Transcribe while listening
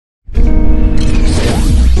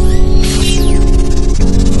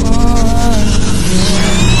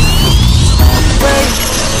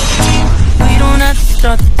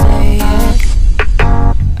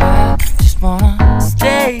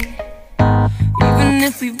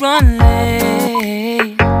if we run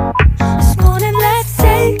late. This morning let's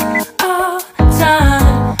take our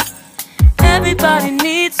time. Everybody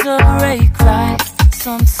needs a break like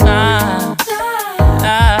sometimes.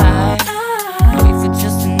 I wait for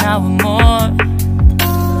just an hour more.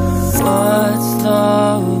 What's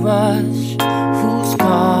the rush? Who's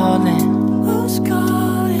calling? Who's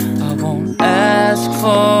calling? I won't ask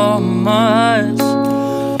for much.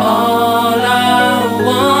 All I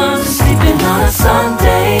want is sleeping on a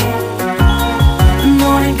Sunday. The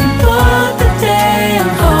morning can put the day on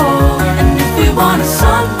hold. And if we want a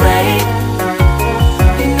sun ray,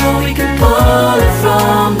 you know we can pull it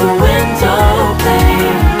from the window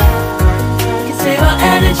pane. We can save our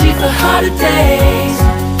energy for harder days.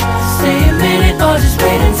 Stay a minute or just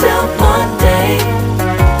wait until Monday.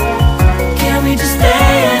 Can we just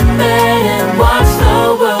stay in bed and watch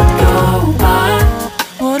the world go by?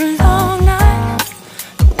 What a long night,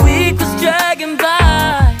 the week was dragging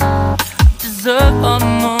by. Deserve a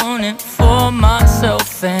moment for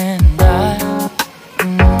myself and I.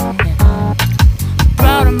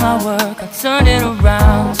 Proud of my work, I turned it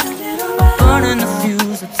around. Burning the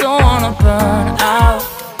fuse, I don't wanna burn out.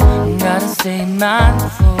 Gotta stay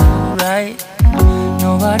mindful, right?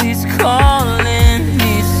 Nobody's calling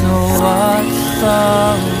me, so what's the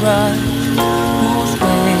rush? Who's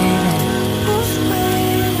waiting? Who's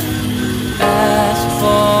waiting? Ask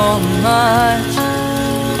for much.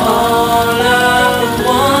 All I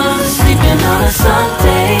want is sleeping on a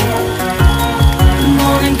Sunday. The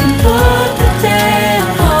morning can put the day on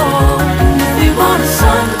hold. And if we want a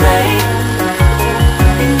sun ray,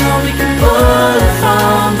 you know we can pull it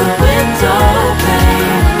from the window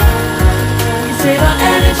pane. We can save our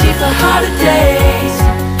energy for harder days.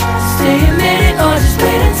 Stay a minute or just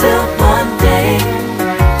wait until Monday.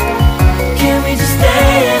 Can we just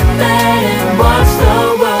stay in bed and watch the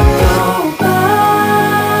world go by?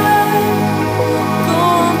 Go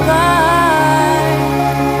on by.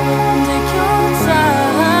 Take your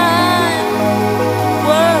time. The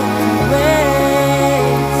world can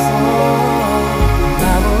wait. An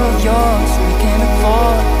hour of yours we can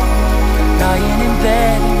afford. Lying in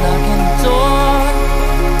bed and locking the door.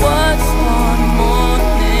 What's one more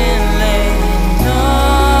than laying up?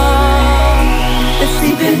 It's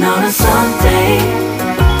sleeping on a Sunday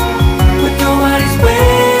when nobody's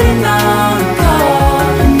waiting on a call.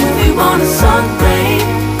 And if we want a sun ray,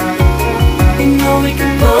 you know we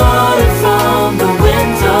can pull it from the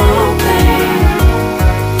window pane.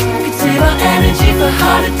 We can save our energy for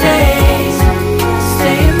harder days.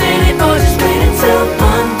 Stay a minute or just wait until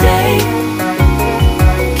Monday.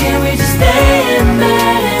 Can we just stay in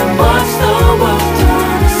bed and watch the world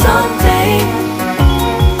turn someday?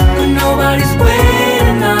 When nobody's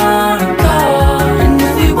waiting on a call. And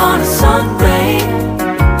if we want a sun ray,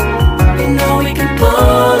 you know we can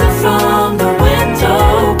pull it from the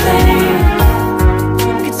window pane.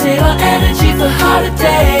 We can save our energy for harder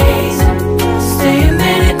days. Stay a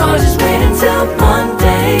minute or just wait until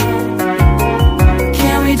Monday.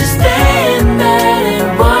 Can we just stay in bed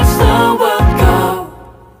and watch the world go?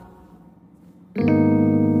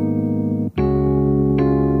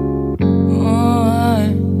 Oh,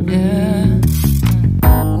 yeah.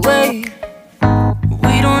 Wait,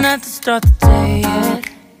 we don't have to start the day yet.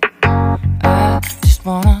 I just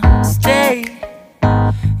wanna stay,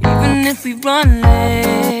 even if we run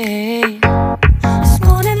late. This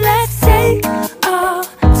morning let's take our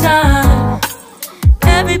time.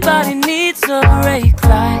 Everybody needs a break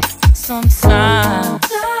like sometimes.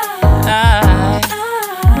 I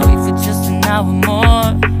wait for just an hour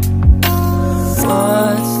more.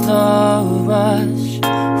 What's the rush?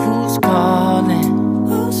 Who's calling?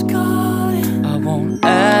 Who's calling? I won't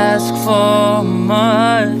ask for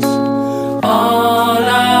much. All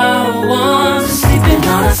I want is sleeping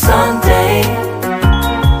on a Sunday.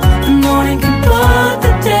 The morning can put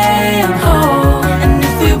the day on hold. And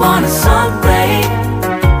if we want a sun ray,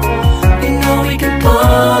 you know we can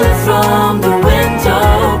pull it from the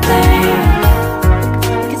window pane.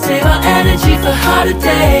 We can save our energy for harder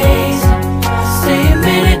days. Stay a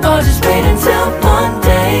minute or just wait until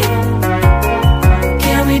Monday.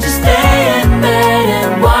 Can we just stay in bed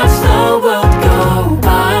and watch the world go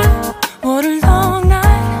by? What a long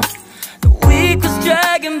night, the week was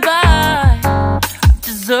dragging by. I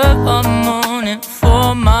deserve a moment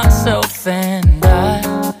for myself and I.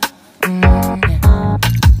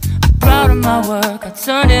 Proud of my work, I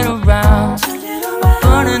turned it around.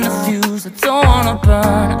 Burning the fuse, I don't wanna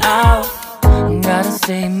burn out. Gotta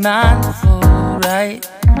stay mindful, right?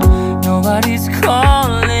 Nobody's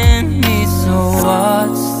calling me, so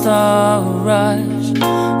what's the rush?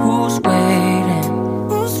 Who's waiting?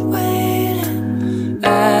 Who's waiting?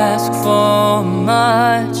 for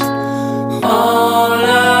much. All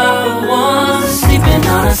I want is sleeping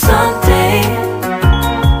on a Sunday.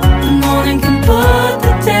 The morning can put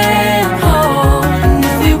the day on hold. And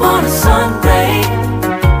if we want a sun ray,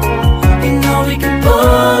 you know we can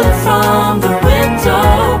pull it from the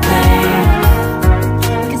window pane.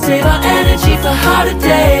 We can save our energy for harder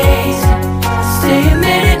days. Stay a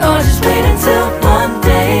minute or just wait until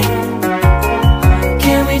Monday.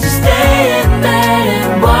 Can we just stay in bed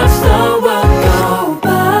and watch the world go by?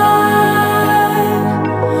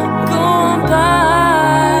 Go on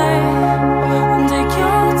by and take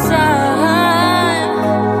your time.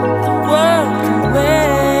 The world can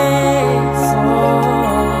wait for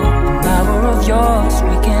an hour of yours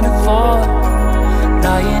we can afford.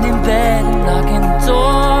 Lying in bed and locking the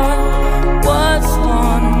door. What's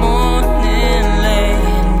one morning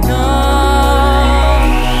laying up?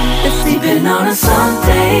 It's sleeping on a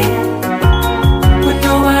Sunday when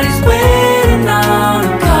nobody's waiting on a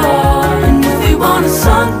call. And if we want a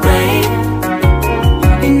sun ray,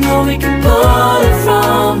 you know we can pull it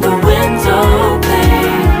from the window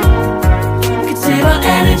pane. We can save our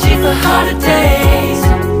energy for harder days.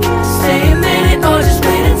 Stay a minute or just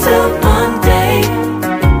wait until Monday.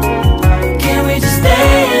 Can we just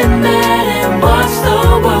stay in bed and watch the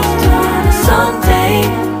world turn to Sunday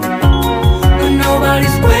when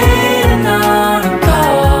nobody's waiting on a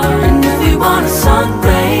call? And if we want a sun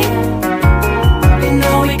ray, you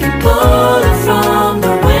know we can pull it from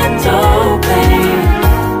the window pane.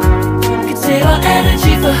 We can save our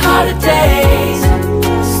energy for harder days.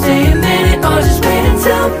 Stay a minute or just wait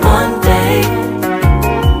until Monday.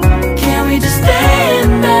 Can we just stay in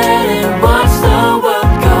bed and watch the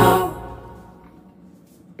world go?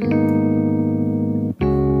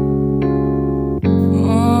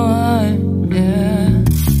 Oh, yeah.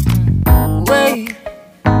 Wait,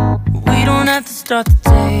 we don't have to start the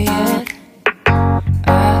day yet.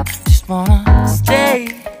 I just wanna stay,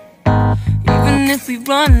 even if we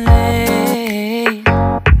run late.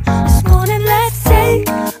 This morning, let's take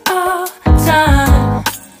our time.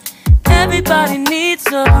 Everybody needs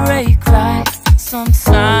a break, right?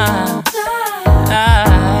 Sometimes I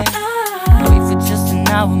wait for just an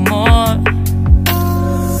hour more.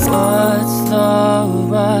 What's the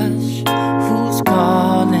rush? Who's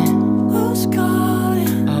calling? Who's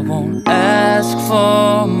calling? I won't ask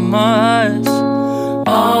for much.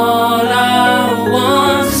 All I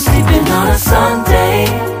want is sleeping on a Sunday.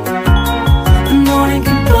 The morning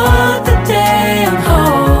can put the day on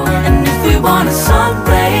hold. And if we want a sun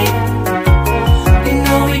ray, you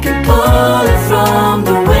know we can pull it from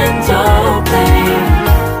the window pane.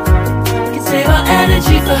 We can save our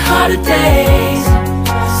energy for harder days.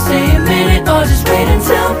 Stay a minute or just wait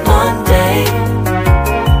until Monday.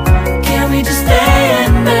 Can we just stay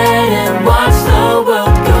in bed and watch the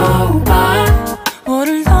world go by? What a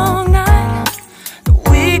long night, the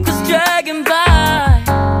week was dragging by.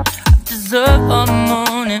 I deserve a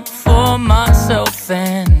morning for myself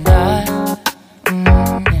and I.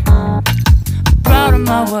 Proud of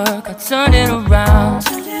my work, I turned it around.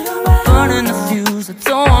 I'm burning the fuse, I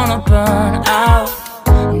don't wanna burn out.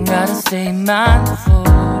 Gotta stay mindful,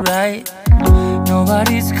 right?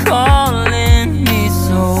 Nobody's calling me,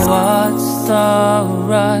 so what's the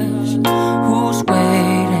rush? Who's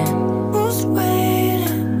waiting? Who's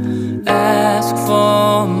waiting? Ask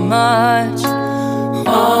for much.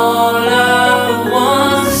 All I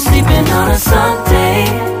want is sleeping on a Sunday.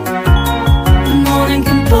 The morning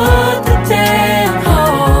can put the day on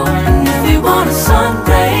hold. And if we want a sun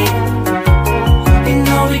ray, you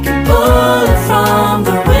know we can pull it from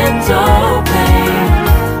the window pane.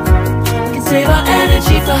 We can save our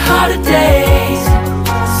energy for harder days.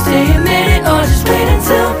 Stay a minute or just wait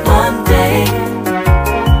until Monday.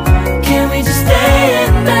 Can we just stay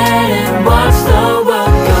in bed and watch the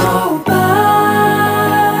world go by?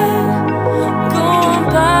 Go on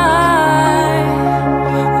by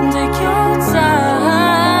and take your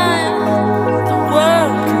time. The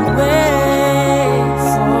world can wait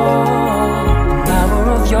for an hour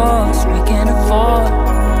of yours we can afford.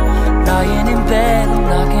 Lying in bed and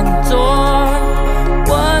locking the door.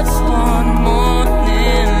 What's one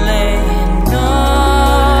morning laying up?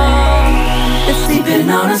 It's sleeping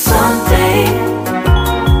on a Sunday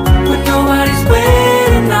when nobody's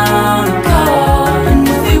waiting on a call. And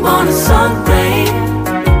if we want a sun ray,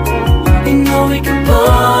 you know we can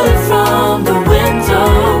pull it from the window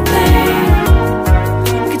pane.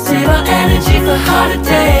 We can save our energy for harder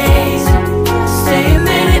days. Stay a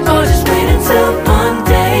minute or just wait until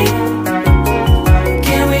Monday.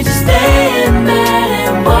 Can we just stay in bed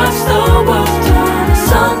and watch the world turn to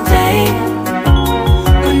Sunday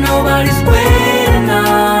when nobody's waiting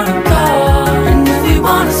on a call?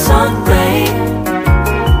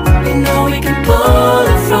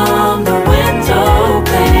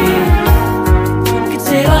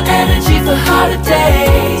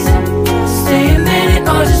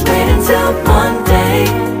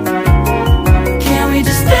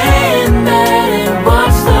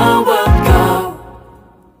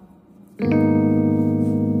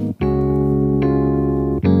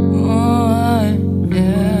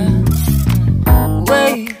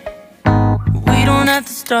 have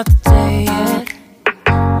to start the day yet.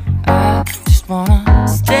 I just wanna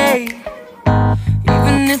stay,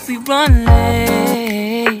 even if we run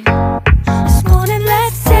late. This morning,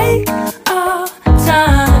 let's take our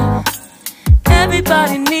time.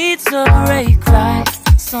 Everybody needs a break, right?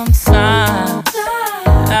 Sometimes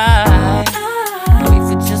I wait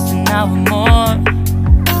for just an hour more.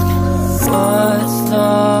 What's the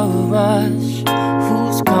rush?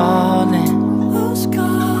 Who's calling? Who's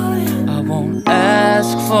calling? I won't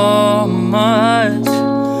ask for much.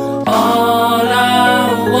 All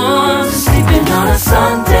I want is sleeping on a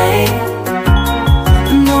Sunday.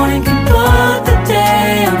 The morning can put the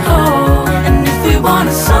day on hold. And if we want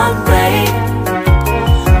a sun ray,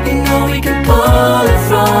 you know we can pull it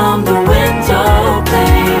from the window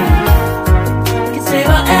pane. We can save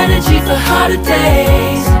our energy for harder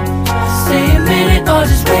days. Stay a minute or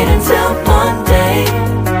just wait until Monday.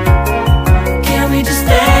 Can we just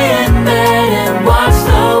stay in bed and watch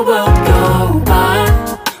the world go by?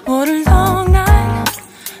 What a long night,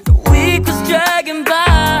 the week was dragging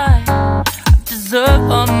by. I deserve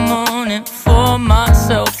a morning for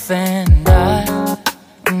myself and I.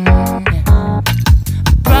 I'm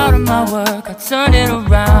proud of my work, I turned it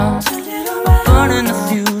around. I'm burning the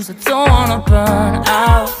fuse, I don't wanna burn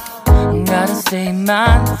out. Gotta stay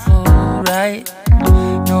mindful, right?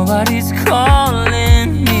 Nobody's calling